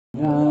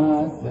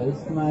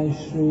Tasmai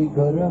Shri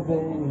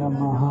Gurave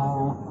Namaha.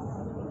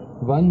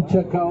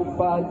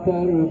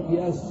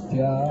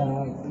 Vanchakalpatarubhyascha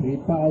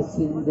kripa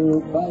sindhu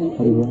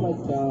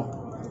vaibhavacha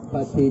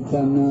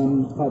patitanam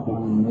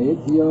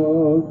pavanebhyo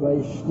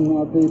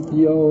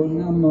vaishnavibhyo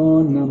namo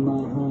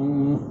namaha.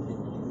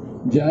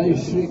 Jai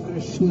Shri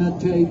Krishna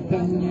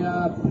Chaitanya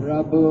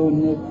Prabhu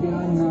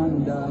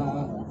Nityananda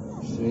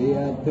Shri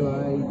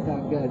Advaita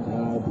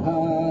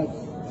Gadadhar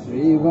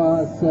Shri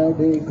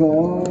Vasadi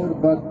Gaur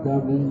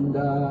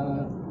Bhaktavinda.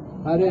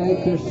 Hare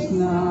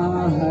Krishna,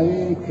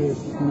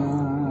 Krishna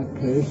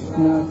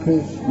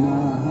Krishna,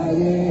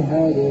 Hare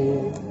Hare,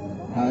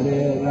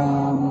 Hare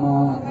Rama,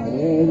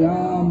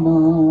 Rama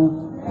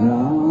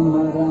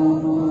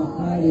Rama,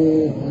 Hare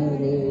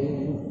Hare.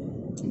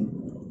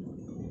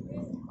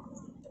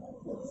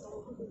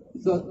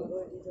 So,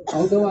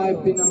 although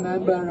I've been a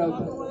member of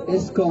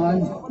ISKCON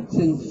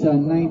since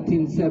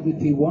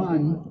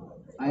 1971,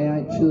 I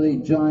actually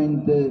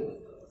joined the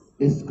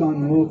ISKCON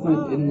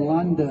movement in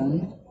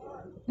London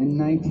in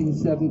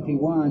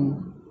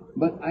 1971,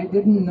 but I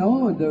didn't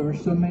know there were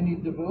so many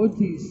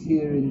devotees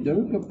here in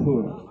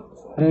Durgapur.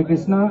 Hare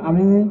Krishna,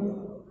 আমি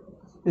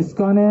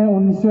ইসকনে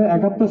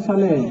 1971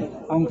 সালে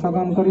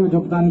অংশগ্রহণ করি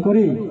যোগদান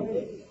করি,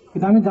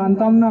 কিন্তু আমি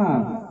জানতাম না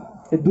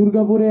এই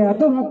দুর্গাপুরে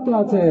এত ভক্ত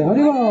আছে।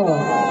 হরি বল।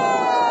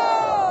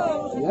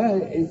 Yeah,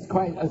 it's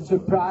quite a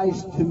surprise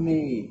to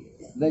me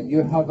that you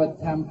have a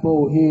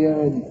temple here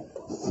and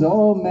so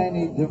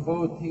many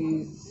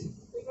devotees.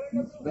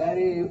 It's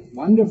very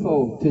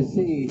wonderful to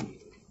see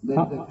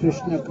that the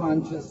Krishna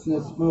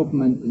consciousness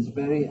movement is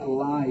very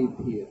alive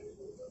here.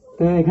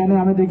 তো এখানে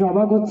আমি দেখে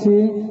অবাক হচ্ছি,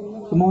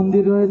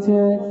 মন্দির রয়েছে,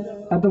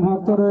 এত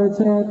ভক্ত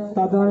রয়েছে,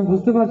 তাতে আমি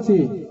বুঝতে পারছি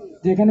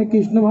যে এখানে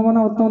কৃষ্ণ ভাবনা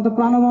অত্যন্ত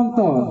প্রাণবন্ত।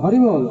 হরি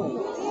বল।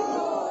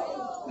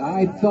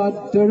 I thought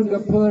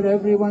Durgapur,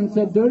 everyone's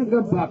a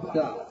Durga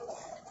Bhakta.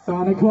 তো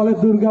অনেকে বলে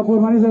দুর্গাপুর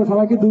মানে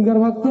সবাই কি দুর্গার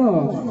ভক্ত?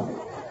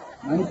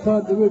 I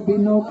thought there would be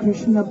no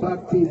Krishna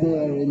Bhakti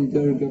there in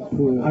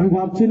Durgapur. আমি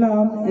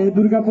ভাবছিলাম এই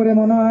দুর্গাপুরে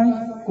মনে হয়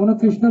কোনো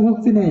কৃষ্ণ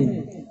ভক্তি নেই।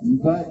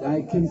 But I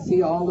can see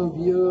all of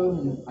you.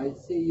 I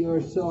see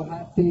you're so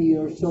happy,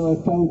 you're so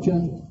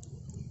effulgent.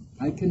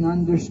 I can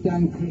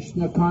understand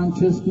Krishna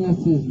consciousness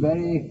is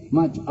very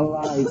much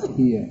alive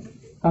here.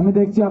 আমি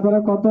দেখছি আপনারা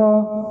কত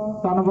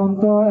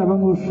প্রাণবন্ত এবং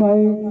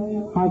উৎসাহী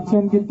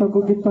হাঁটছেন,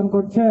 কীর্তন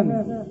করছেন,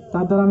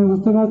 তার দ্বারা আমি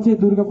বুঝতে পারছি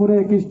দুর্গাপুরে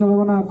কৃষ্ণ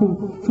ভাবনা খুব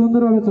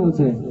সুন্দরভাবে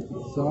চলছে।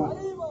 So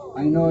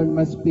I know it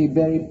must be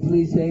very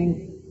pleasing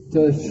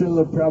to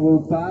Srila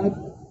Prabhupada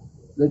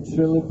that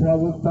Srila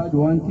Prabhupada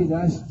wanted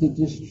us to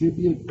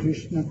distribute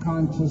Krishna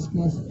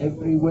consciousness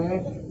everywhere.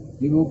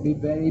 He will be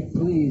very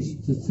pleased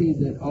to see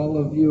that all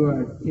of you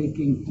are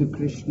taking to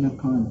Krishna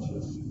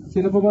consciousness.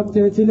 Srila Prabhupada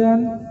চেয়েছিলেন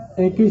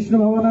এই কৃষ্ণ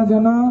ভাবনা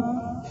যেন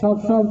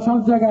সব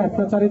জায়গায়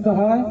প্রচারিত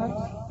হয়।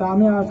 তা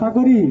আমি আশা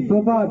করি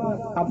প্রভুপাদ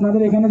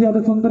আপনাদের এখানে যে এত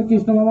সুন্দর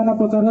কৃষ্ণ ভাবনা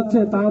প্রচার হচ্ছে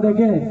তা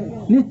দেখে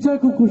নিশ্চয়ই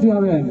খুব খুশি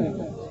হবেন।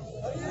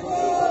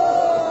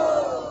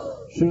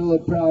 Srila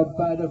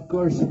Prabhupada, of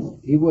course,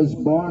 he was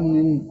born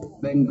in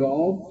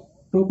Bengal.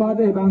 Prabhupada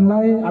এই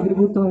বাংলায়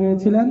আবির্ভূত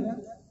হয়েছিলেন।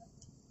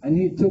 And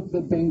he took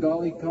the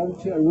Bengali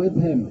culture with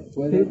him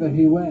wherever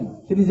he went.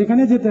 তিনি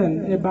যেখানে যেতেন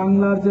এই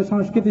বাংলার যে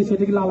সংস্কৃতি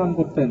সেটিকে লালন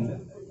করতেন।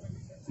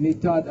 He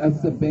taught us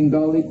the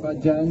Bengali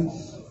bhajans.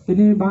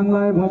 তিনি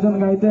বাংলায় ভজন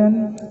গাইতেন।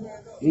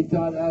 He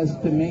taught us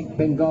to make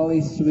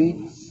Bengali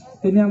sweets.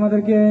 তিনি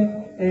আমাদেরকে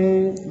এই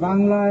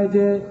বাংলায়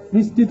যে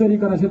মিষ্টি তৈরি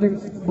করা সেটা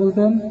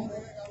বলতেন।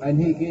 And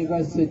he gave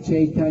us the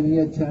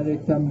Chaitanya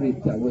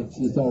Charitamrita, which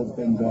is all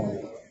Bengali.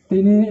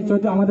 তিনি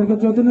আমাদেরকে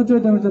চৈতন্য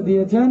চরিতামৃত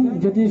দিয়েছেন,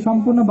 যেটি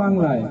সম্পূর্ণ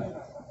বাংলায়।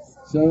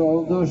 So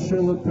although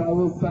Srila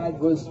Prabhupada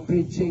was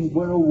preaching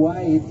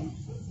worldwide,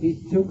 he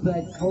took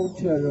that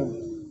culture of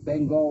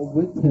Bengal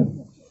with him.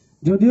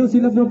 যদিও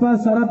শিল প্রভুপাদ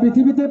সারা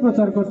পৃথিবীতে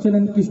প্রচার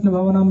করছিলেন কৃষ্ণ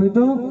ভাবনামৃত,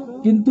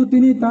 কিন্তু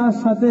তিনি তার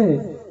সাথে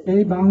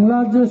এই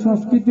বাংলার যে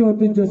সংস্কৃতি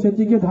ঐতিহ্য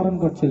সেটিকে ধারণ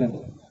করছিলেন।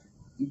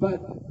 But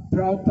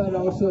Prabhupada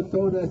also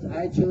told us,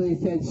 actually, he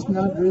said it's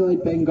not really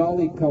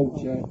Bengali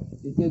culture.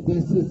 He said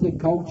this is the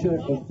culture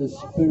of the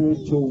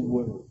spiritual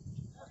world.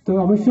 তো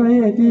অবশ্যই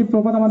এটি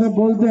প্রভুপাদ আমাদের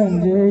বলতেন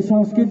যে এই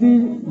সংস্কৃতি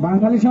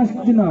বাঙালি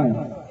সংস্কৃতি নয়,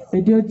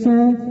 এটি হচ্ছে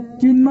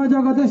চিন্ময়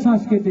জগতের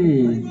সংস্কৃতি।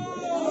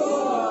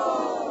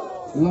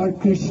 Lord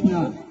Krishna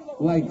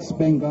likes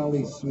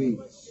Bengali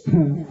sweets.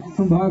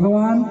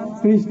 ভগবান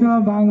কৃষ্ণ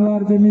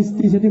বাংলার যে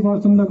মিষ্টি সেটি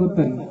পছন্দ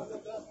করতেন।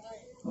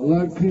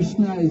 Lord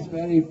Krishna is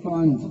very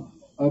fond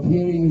of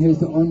hearing his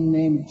own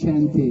name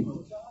chanted.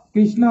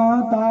 Krishna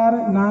তার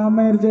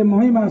নামের যে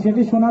মহিমা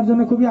সেটি শোনার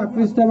জন্য খুবই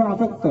আকৃষ্ট এবং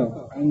আসক্ত।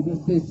 And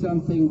this is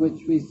something which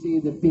we see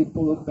the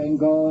people of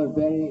Bengal are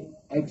very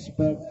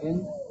expert in.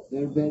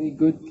 They're very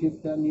good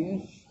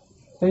kirtanias.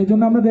 এই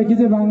জন্য আমরা দেখি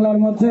যে বাংলার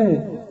মধ্যে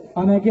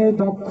অনেকে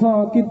দক্ষ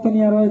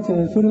কীর্তনিয়া রয়েছে,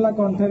 সুরেলা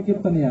কণ্ঠের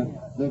কীর্তনিয়া।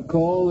 The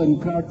khol and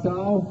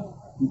kartal,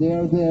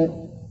 they're the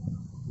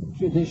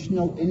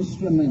traditional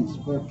instruments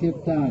for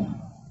kirtan,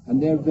 and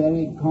they're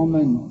very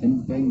common in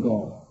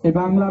Bengal. এই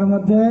বাংলার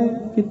মধ্যে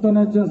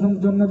কীর্তনের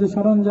জন্য যে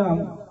সরঞ্জাম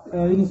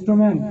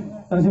ইনস্ট্রুমেন্ট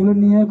তারা সেগুলো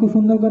নিয়ে খুব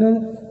সুন্দর করে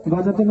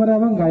বাজাতে পারে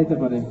এবং গাইতে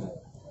পারে।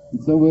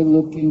 So we're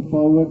looking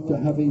forward to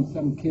having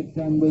some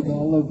kirtan with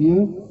all of you,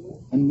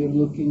 and we're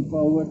looking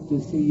forward to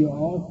see you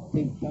all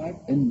take part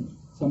in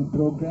some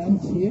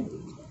programs here.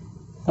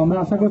 আমরা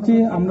আশা করছি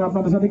আমরা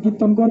আপনাদের সাথে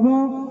কীর্তন করব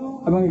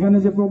এবং এখানে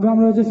যে প্রোগ্রাম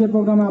রয়েছে সেই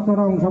প্রোগ্রামে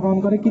আপনারা অংশগ্রহণ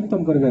করে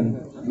কীর্তন করবেন।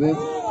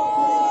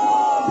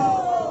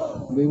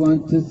 We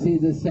want to see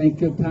the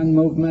Sankirtan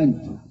movement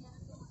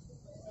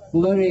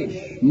flourish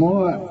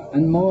more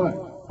and more.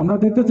 আমরা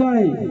দেখতে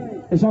চাই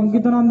এই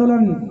সংকীর্তন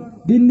আন্দোলন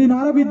দিন দিন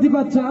আরো বৃদ্ধি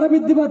পাচ্ছে, আরো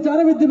বৃদ্ধি পাচ্ছে,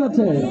 আরো বৃদ্ধি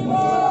পাচ্ছে।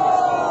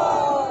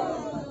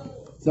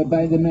 So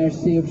by the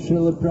mercy of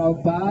Srila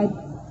Prabhupada,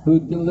 who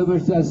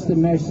delivers us the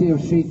mercy of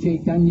Sri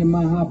Chaitanya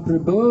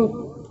Mahaprabhu,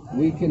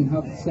 we can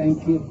have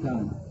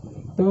Sankirtan.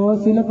 তো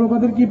শ্রীল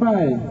প্রভুপাদের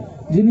কৃপায়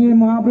যিনি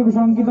মহাপ্রভু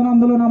সংকীর্তন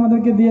আন্দোলন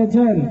আমাদেরকে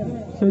দিয়েছেন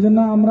সেই জন্য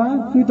আমরা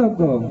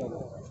কৃতজ্ঞ।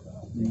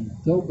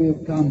 So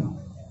we've come.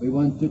 We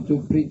want to do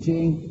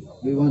preaching.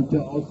 We want to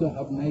also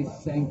have nice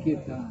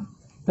Sankirtan.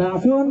 তাই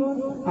আসুন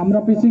আমরা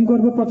প্রিচিং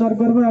করব, প্রচার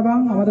করব এবং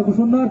আমাদের খুব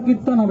সুন্দর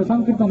কীর্তন হবে,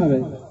 সংকীর্তন হবে।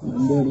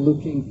 And we're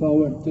looking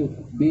forward to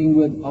being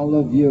with all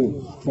of you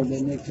for the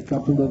next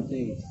couple of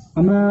days.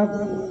 আমরা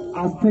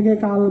আজ থেকে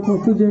কাল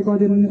পরশু যে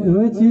কদিন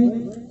রয়েছি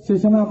সেই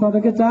সময়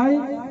আপনাদেরকে চাই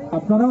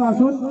আপনারাও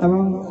আসুন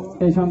এবং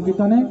এই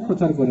সংকীর্তনে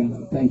প্রচার করুন।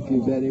 Thank you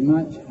very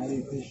much. Hare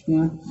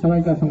Krishna.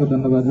 সবাইকে অসংখ্য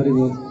ধন্যবাদ। হরি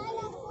বল।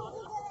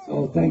 So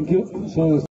thank you. So